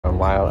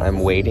while I'm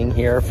waiting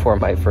here for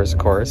my first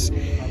course,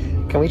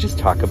 can we just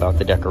talk about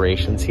the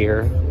decorations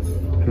here?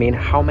 I mean,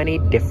 how many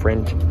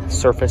different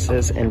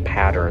surfaces and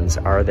patterns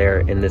are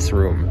there in this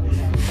room?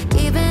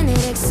 Keeping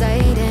it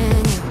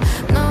exciting,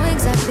 know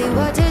exactly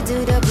what to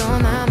do to blow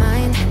my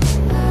mind.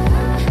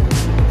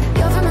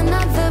 You're from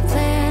another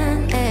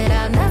planet,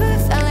 I've never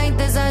felt like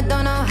this, I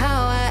don't know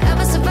how I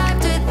ever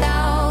survived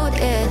without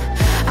it.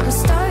 I'm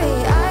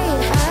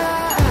starry-eyed,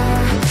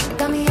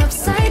 got me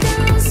upside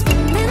down,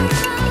 spinning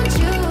around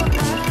you.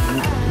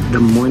 The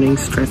morning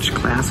stretch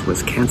class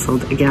was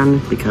canceled again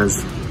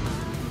because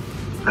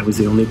I was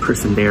the only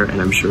person there,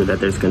 and I'm sure that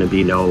there's going to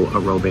be no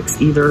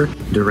aerobics either.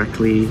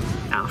 Directly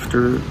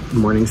after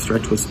morning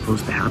stretch was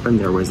supposed to happen,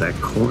 there was a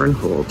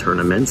cornhole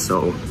tournament,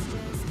 so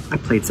I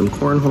played some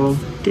cornhole,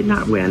 did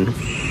not win,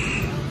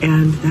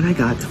 and then I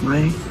got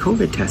my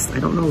COVID test. I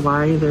don't know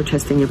why they're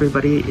testing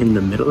everybody in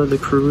the middle of the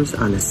cruise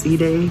on a sea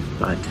day,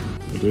 but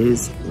it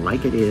is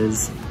like it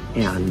is,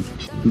 and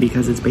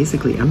because it's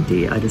basically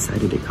empty, I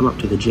decided to come up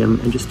to the gym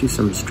and just do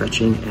some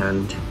stretching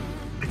and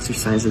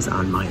exercises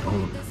on my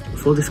own.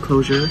 Full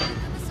disclosure,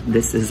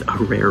 this is a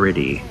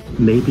rarity.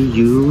 Maybe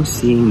you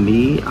seeing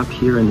me up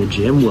here in the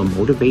gym will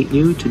motivate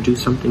you to do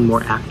something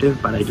more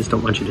active, but I just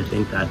don't want you to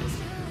think that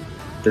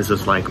this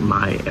is like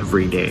my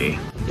everyday.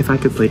 If I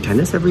could play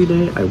tennis every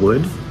day, I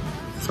would.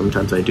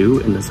 Sometimes I do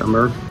in the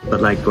summer, but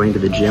like going to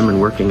the gym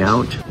and working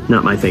out,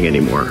 not my thing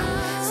anymore.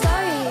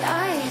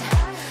 Starry-eyed,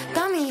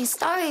 got me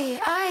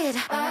starry-eyed.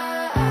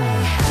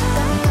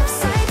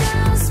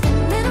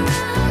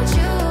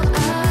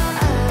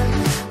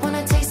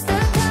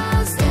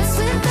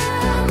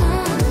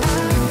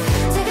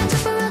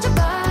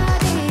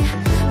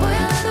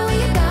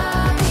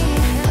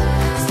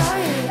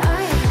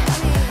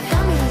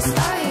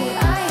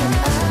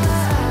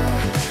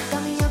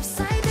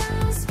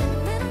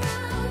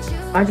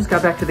 I just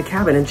got back to the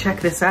cabin and check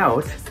this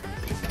out.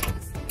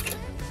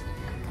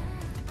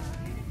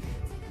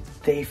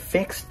 They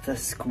fixed the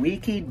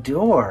squeaky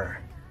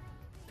door.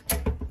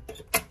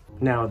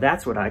 Now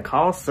that's what I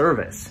call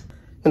service.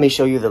 Let me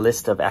show you the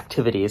list of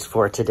activities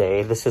for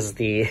today. This is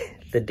the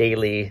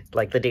daily,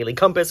 like the daily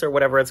compass or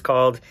whatever it's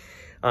called.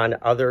 On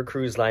other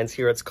cruise lines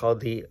here, it's called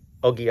the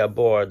Oggi a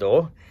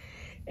Bordo.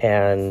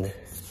 And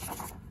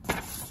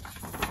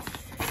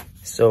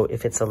so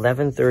if it's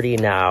 11:30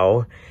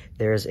 now,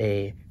 there's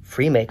a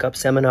free makeup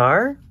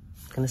seminar.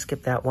 Gonna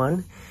skip that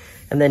one.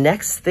 And the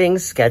next thing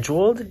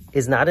scheduled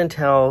is not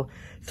until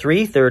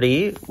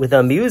 3:30 with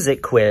a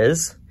music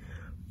quiz.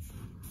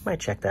 Might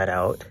check that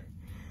out.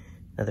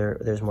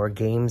 There's more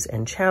games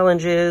and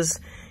challenges.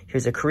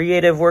 Here's a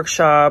creative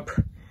workshop,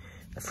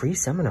 a free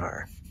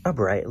seminar, a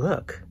bright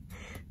look.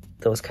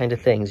 Those kind of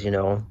things, you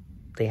know,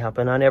 they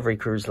happen on every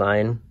cruise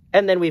line.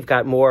 And then we've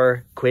got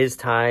more quiz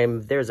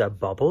time. There's a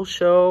bubble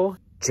show,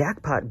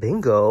 jackpot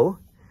bingo,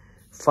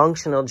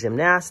 functional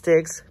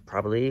gymnastics,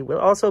 probably will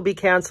also be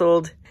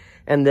canceled.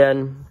 And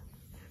then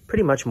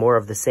pretty much more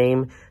of the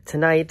same.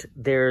 Tonight,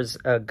 there's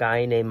a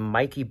guy named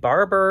Mikey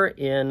Barber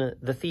in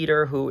the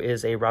theater who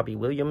is a Robbie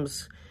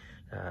Williams,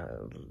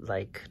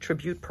 like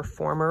tribute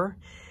performer.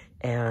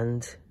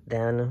 And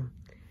then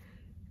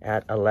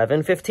at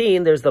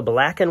 11:15, there's the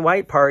black and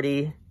white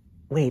party.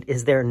 Wait,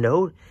 is there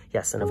no?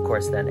 Yes, and of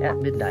course then at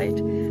midnight,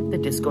 the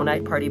disco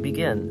night party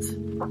begins.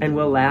 And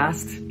will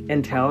last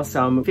until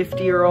some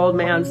 50-year-old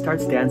man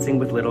starts dancing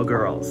with little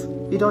girls.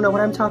 You don't know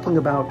what I'm talking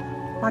about?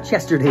 Watch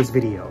yesterday's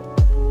video.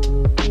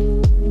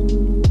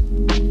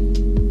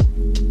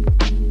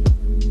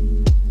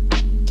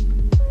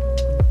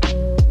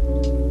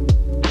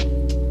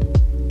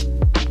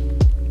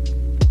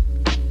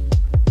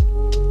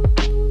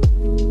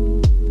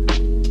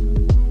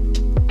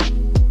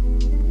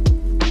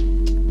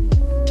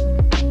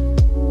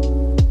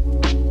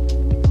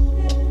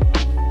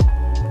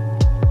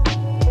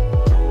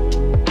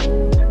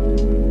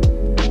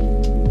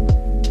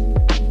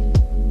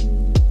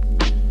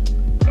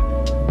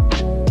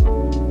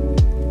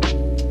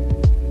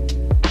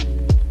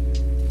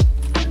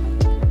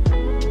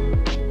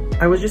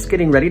 I was just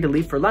getting ready to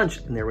leave for lunch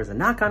and there was a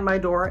knock on my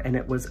door and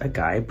it was a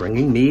guy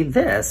bringing me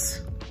this.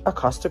 A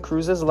Costa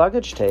Cruises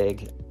luggage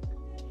tag.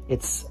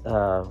 It's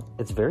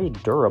very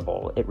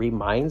durable. It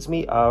reminds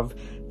me of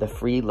the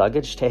free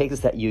luggage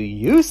tags that you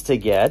used to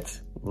get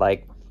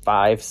like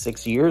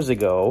 5-6 years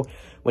ago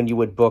when you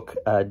would book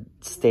a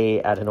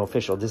stay at an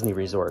official Disney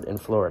resort in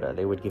Florida.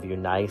 They would give you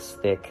nice,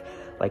 thick,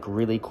 like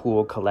really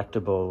cool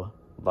collectible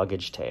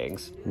luggage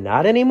tags.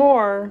 Not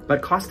anymore,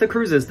 but Costa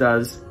Cruises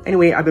does.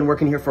 Anyway, I've been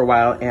working here for a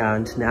while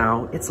and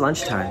now it's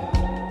lunchtime.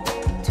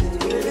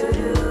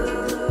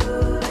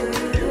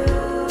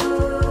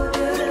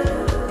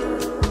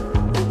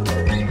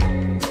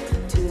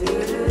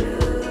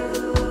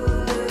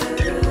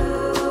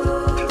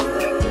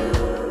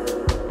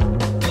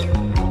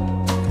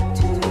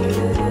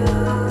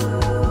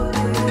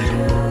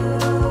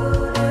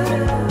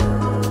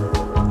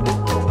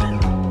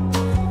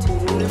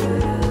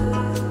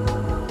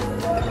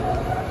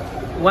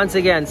 Once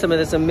again, some of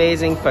this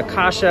amazing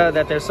focaccia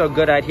that they're so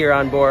good at here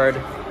on board.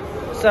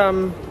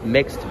 Some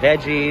mixed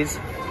veggies.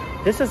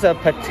 This is a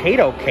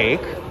potato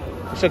cake,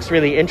 which looks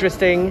really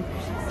interesting.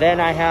 Then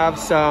I have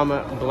some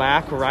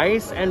black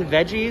rice and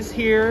veggies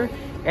here,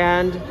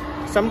 and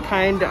some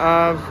kind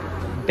of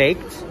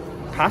baked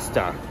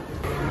pasta.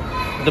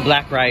 The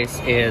black rice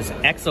is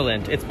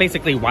excellent. It's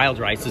basically wild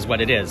rice is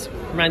what it is.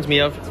 Reminds me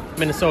of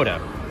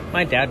Minnesota.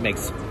 My dad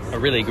makes a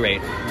really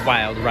great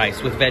wild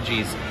rice with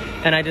veggies,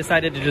 and I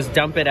decided to just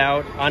dump it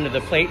out onto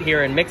the plate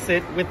here and mix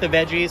it with the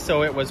veggies,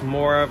 so it was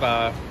more of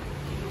a,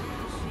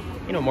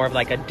 you know, more of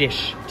like a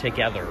dish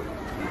together.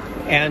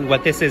 And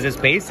what this is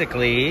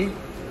basically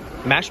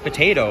mashed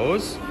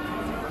potatoes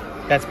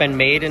that's been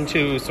made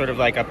into sort of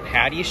like a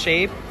patty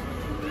shape,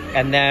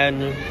 and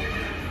then,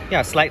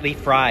 yeah, slightly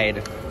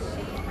fried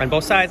on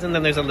both sides, and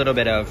then there's a little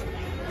bit of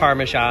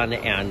Parmesan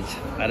and,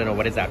 I don't know,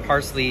 what is that,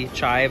 parsley,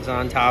 chives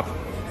on top.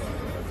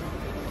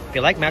 If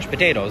you like mashed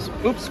potatoes,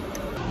 oops.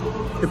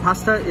 The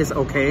pasta is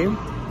okay.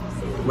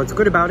 What's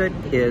good about it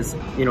is,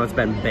 you know, it's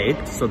been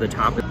baked, so the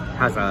top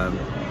has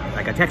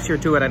like a texture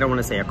to it. I don't want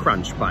to say a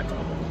crunch, but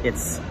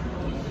it's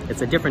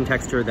a different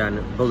texture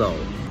than below.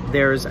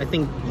 There's, I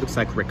think, looks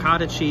like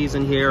ricotta cheese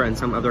in here and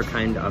some other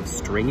kind of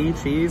stringy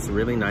cheese,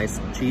 really nice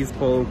cheese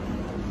pull.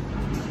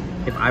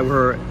 If I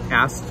were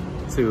asked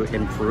to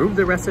improve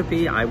the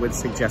recipe, I would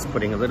suggest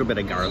putting a little bit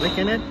of garlic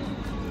in it,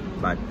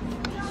 but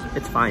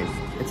it's fine.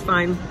 It's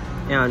fine,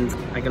 and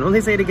I can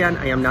only say it again,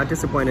 I am not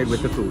disappointed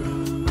with the food.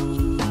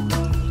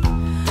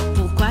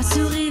 Pourquoi se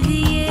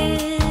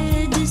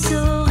réveiller de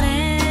son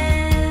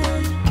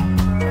rêve?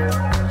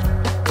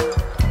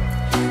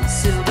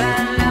 Se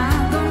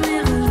balade dans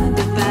les rues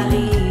de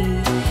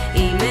Paris,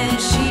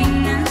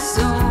 imagine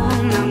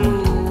son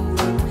amour.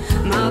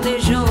 Marre des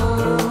gens,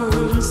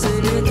 se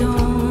ne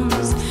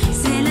danse,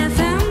 c'est la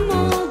femme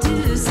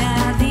de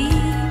sa vie.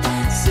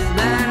 Se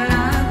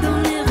balade dans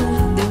les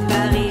rues de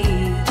Paris,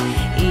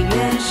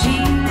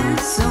 imagine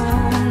son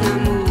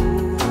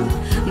amour.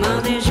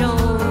 Marre des gens,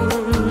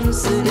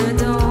 se ne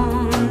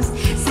danse,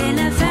 c'est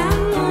la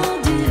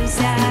femme de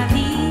sa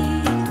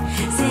vie.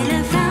 C'est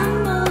la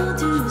femme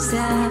de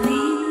sa vie.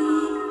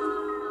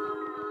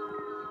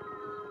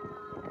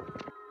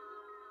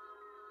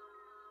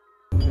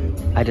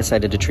 I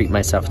decided to treat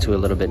myself to a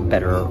little bit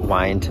better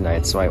wine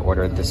tonight, so I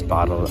ordered this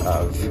bottle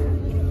of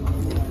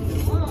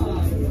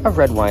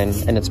red wine,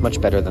 and it's much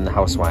better than the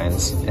house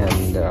wines.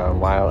 And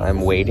while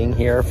I'm waiting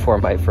here for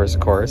my first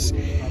course,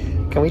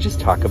 can we just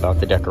talk about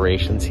the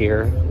decorations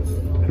here?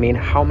 I mean,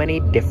 how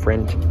many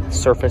different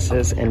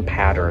surfaces and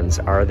patterns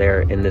are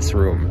there in this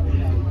room?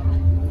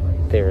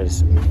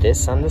 There's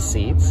this on the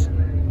seats,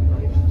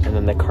 and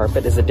then the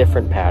carpet is a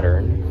different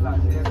pattern.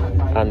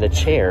 On the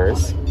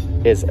chairs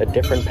is a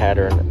different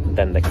pattern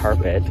than the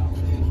carpet.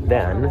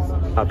 Then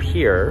up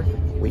here,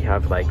 we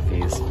have like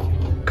these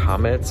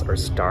comets or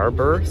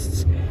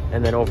starbursts.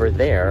 And then over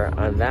there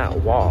on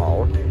that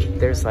wall,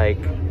 there's like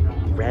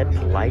red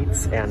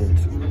lights and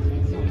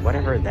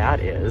whatever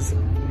that is.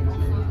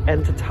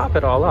 And to top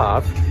it all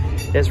off,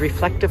 there's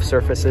reflective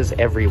surfaces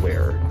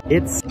everywhere.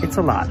 It's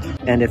a lot.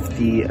 And if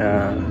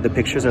the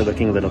pictures are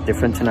looking a little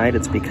different tonight,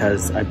 it's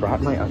because I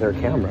brought my other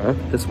camera.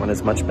 This one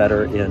is much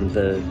better in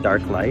the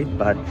dark light,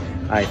 but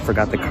I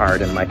forgot the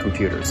card in my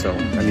computer, so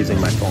I'm using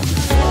my phone.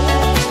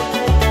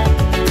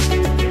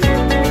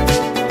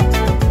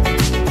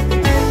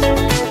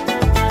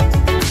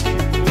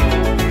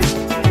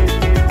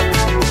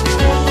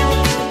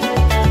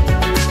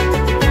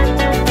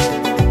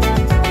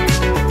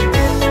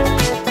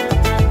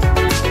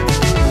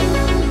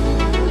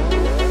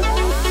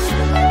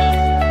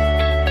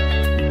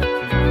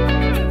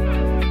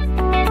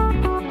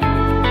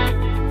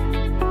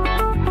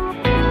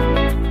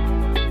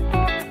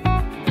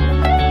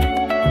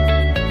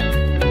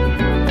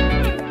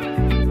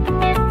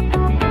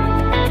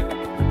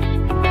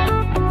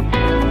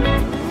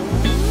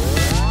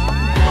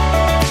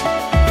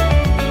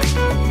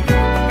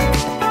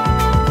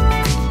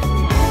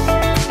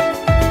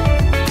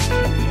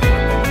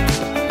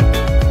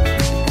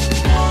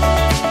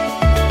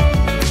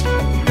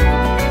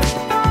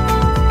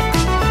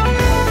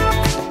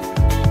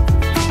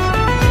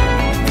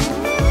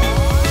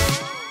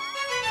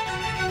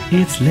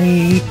 It's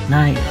late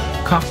night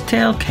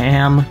cocktail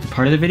cam,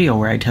 part of the video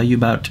where I tell you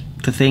about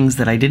the things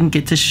that I didn't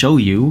get to show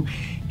you,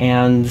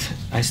 and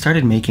I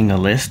started making a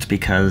list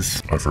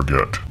because I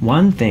forget.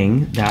 One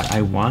thing that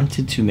I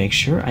wanted to make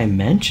sure I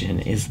mention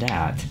is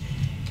that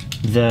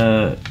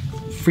the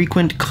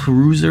Frequent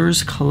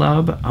Cruisers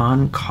Club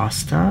on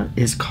Costa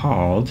is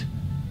called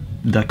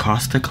the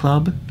Costa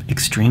Club.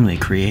 Extremely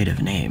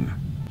creative name.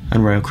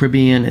 On Royal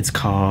Caribbean, it's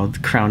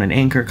called Crown and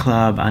Anchor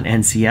Club. On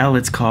NCL,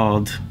 it's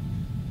called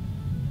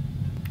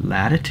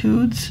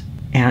Latitudes.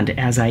 And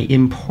as I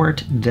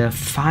import the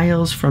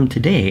files from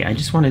today, I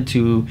just wanted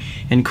to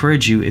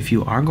encourage you, if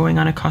you are going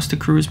on a Costa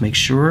cruise, make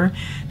sure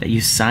that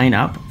you sign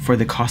up for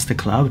the Costa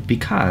Club,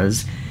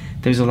 because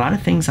there's a lot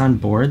of things on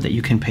board that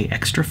you can pay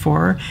extra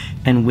for,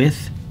 and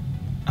with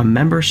a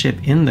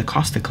membership in the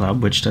Costa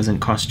Club, which doesn't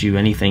cost you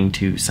anything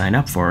to sign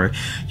up for,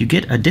 you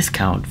get a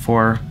discount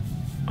for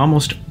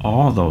almost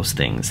all those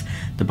things.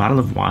 The bottle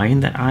of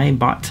wine that I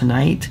bought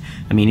tonight,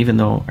 I mean, even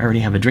though I already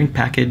have a drink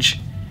package,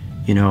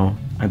 you know,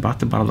 I bought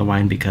the bottle of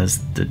wine because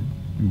the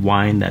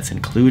wine that's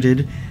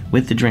included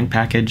with the drink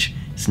package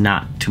is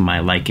not to my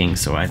liking.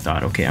 So I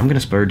thought, okay, I'm gonna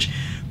splurge,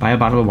 buy a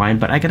bottle of wine,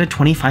 but I got a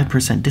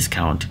 25%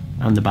 discount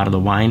on the bottle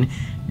of wine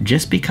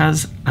just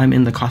because I'm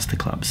in the Costa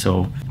Club.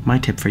 So my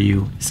tip for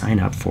you, sign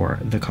up for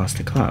the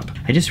Costa Club.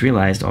 I just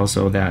realized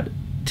also that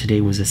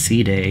today was a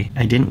sea day.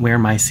 I didn't wear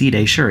my sea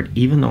day shirt,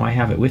 even though I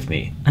have it with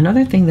me.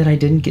 Another thing that I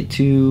didn't get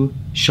to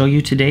show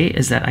you today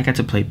is that I got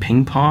to play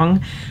ping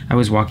pong. I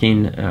was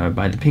walking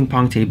by the ping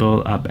pong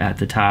table up at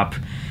the top,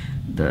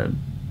 the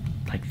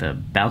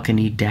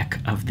balcony deck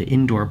of the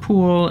indoor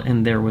pool,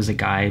 and there was a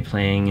guy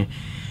playing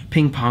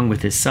ping pong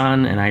with his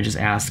son, and I just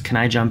asked, can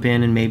I jump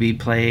in and maybe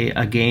play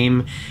a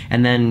game?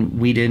 And then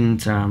we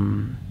didn't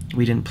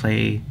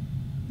play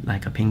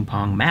like a ping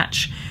pong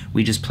match.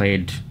 We just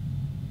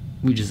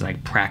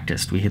like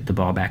practiced. We hit the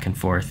ball back and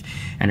forth,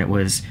 and it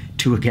was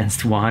 2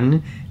 against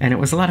 1, and it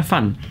was a lot of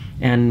fun.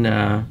 And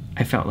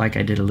I felt like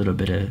I did a little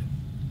bit of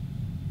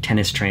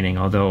tennis training,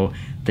 although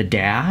the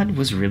dad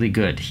was really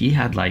good. He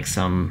had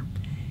some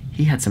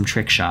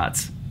trick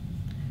shots.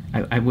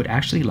 I would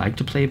actually like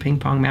to play a ping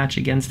pong match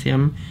against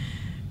him,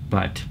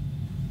 but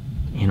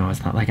you know,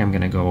 it's not like I'm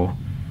gonna go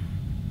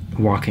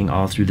walking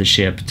all through the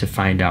ship to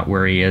find out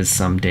where he is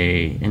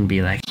someday and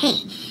be like, hey,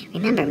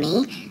 remember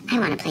me? I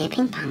want to play a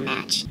ping pong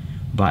match.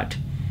 But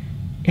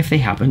if they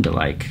happen to,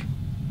 like,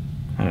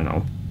 I don't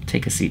know,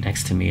 take a seat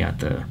next to me at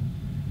the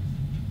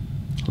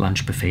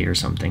lunch buffet or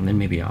something, then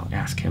maybe I'll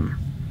ask him.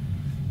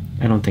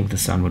 I don't think the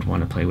son would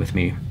want to play with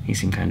me. He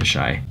seemed kind of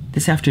shy.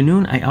 This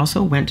afternoon, I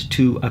also went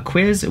to a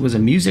quiz. It was a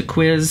music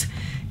quiz,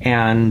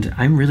 and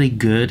I'm really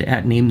good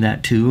at Name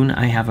That Tune.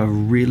 I have a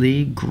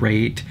really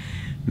great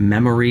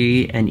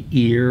memory and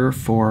ear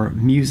for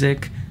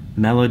music,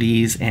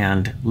 melodies,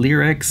 and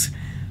lyrics.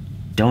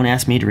 Don't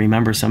ask me to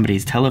remember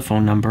somebody's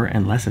telephone number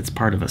unless it's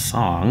part of a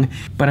song,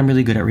 but I'm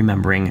really good at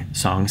remembering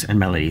songs and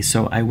melodies.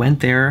 So I went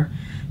there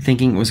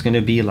thinking it was going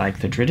to be like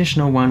the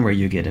traditional one where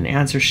you get an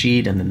answer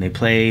sheet and then they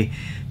play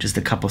just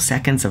a couple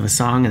seconds of a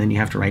song and then you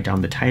have to write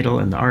down the title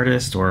and the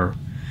artist or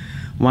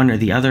one or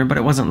the other, but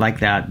it wasn't like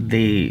that.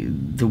 The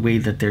way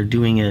that they're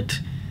doing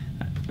it,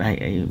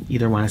 I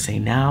either want to say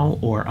now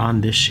or on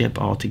this ship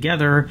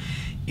altogether,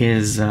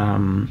 is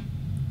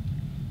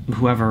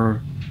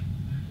whoever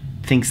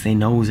thinks they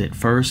knows it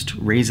first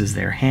raises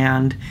their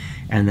hand,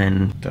 and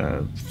then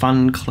the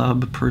fun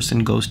club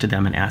person goes to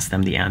them and asks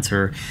them the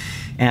answer.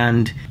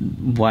 And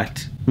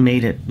what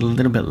made it a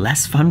little bit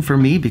less fun for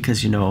me,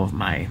 because, you know,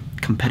 my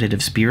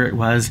competitive spirit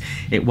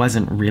it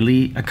wasn't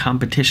really a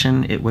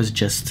competition. It was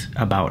just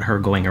about her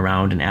going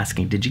around and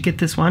asking, did you get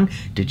this one?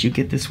 Did you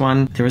get this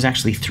one? There was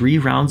actually 3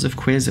 rounds of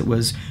quiz. It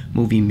was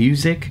movie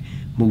music,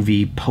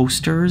 movie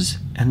posters,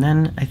 and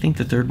then I think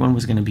the third one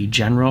was going to be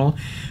general.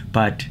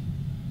 But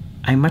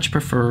I much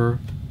prefer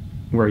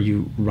where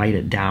you write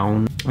it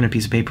down on a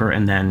piece of paper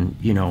and then,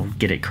 you know,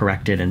 get it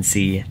corrected and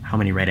see how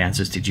many right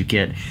answers did you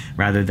get,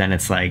 rather than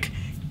it's like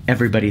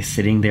everybody's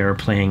sitting there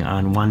playing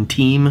on one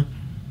team.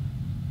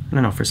 I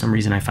don't know, for some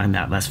reason I find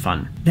that less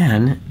fun.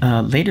 Then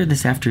later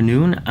this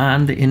afternoon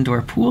on the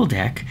indoor pool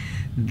deck,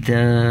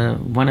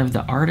 one of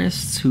the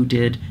artists who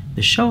did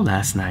the show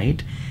last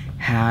night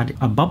had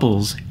a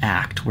bubbles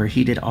act where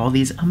he did all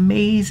these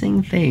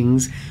amazing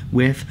things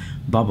with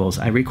bubbles.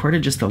 I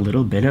recorded just a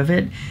little bit of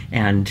it,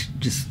 and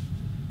just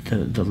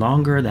the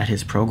longer that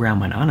his program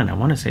went on, and I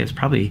want to say it's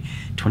probably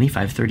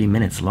 25-30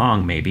 minutes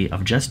long maybe,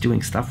 of just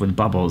doing stuff with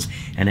bubbles,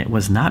 and it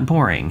was not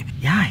boring.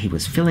 Yeah, he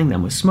was filling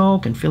them with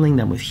smoke and filling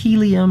them with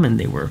helium, and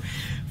they were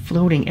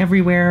floating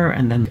everywhere,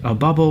 and then a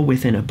bubble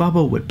within a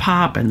bubble would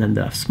pop, and then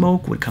the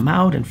smoke would come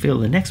out and fill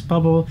the next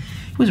bubble.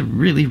 It was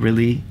really,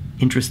 really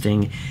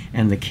interesting,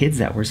 and the kids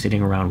that were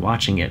sitting around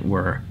watching it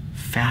were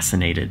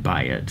fascinated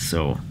by it.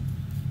 So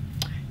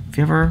if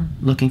you're ever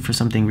looking for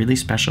something really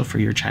special for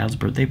your child's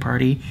birthday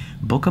party,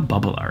 book a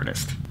bubble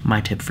artist.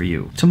 My tip for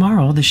you.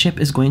 Tomorrow, the ship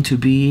is going to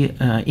be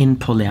in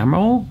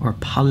Palermo,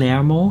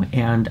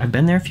 and I've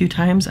been there a few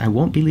times. I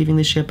won't be leaving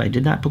the ship. I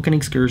did not book an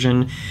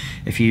excursion.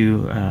 If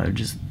you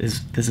this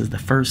is the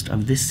first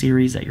of this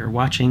series that you're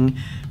watching,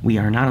 we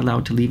are not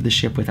allowed to leave the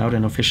ship without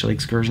an official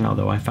excursion,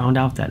 although I found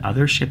out that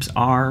other ships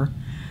are.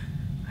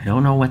 I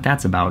don't know what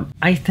that's about.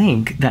 I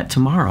think that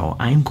tomorrow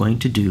I'm going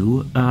to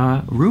do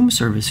a room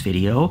service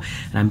video,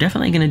 and I'm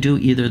definitely going to do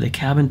either the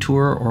cabin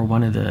tour or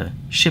one of the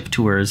ship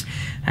tours.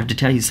 I have to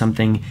tell you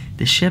something,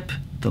 the ship,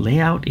 the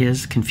layout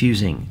is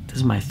confusing. This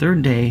is my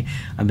 3rd day.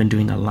 I've been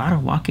doing a lot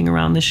of walking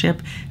around the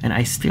ship, and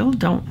I still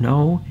don't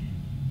know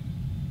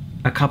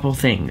a couple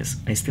things.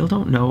 I still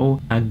don't know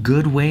a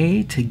good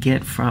way to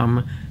get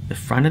from the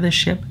front of the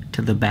ship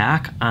to the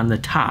back on the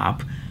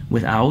top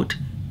without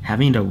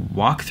having to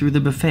walk through the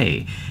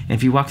buffet. And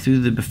if you walk through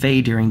the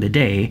buffet during the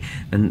day,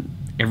 then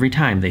every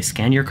time they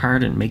scan your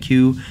card and make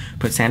you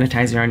put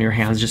sanitizer on your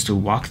hands just to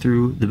walk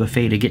through the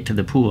buffet to get to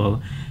the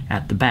pool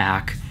at the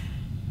back.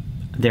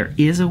 There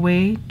is a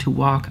way to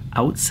walk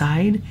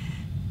outside.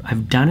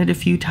 I've done it a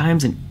few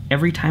times, and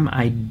every time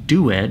I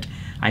do it,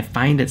 I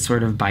find it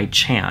sort of by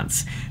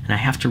chance. And I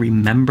have to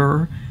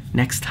remember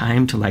next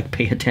time to like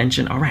pay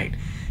attention. All right,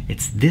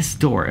 it's this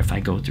door. If I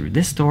go through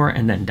this door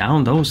and then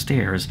down those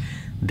stairs,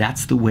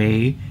 that's the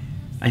way.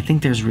 I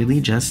think there's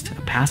really just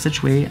a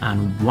passageway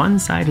on one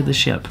side of the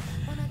ship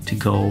to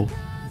go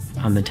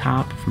on the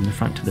top from the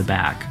front to the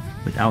back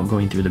without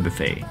going through the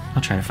buffet.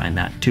 I'll try to find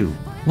that too.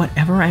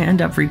 Whatever I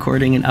end up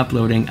recording and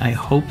uploading, I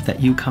hope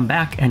that you come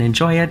back and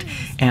enjoy it,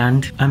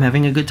 and I'm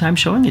having a good time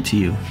showing it to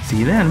you. See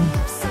you then.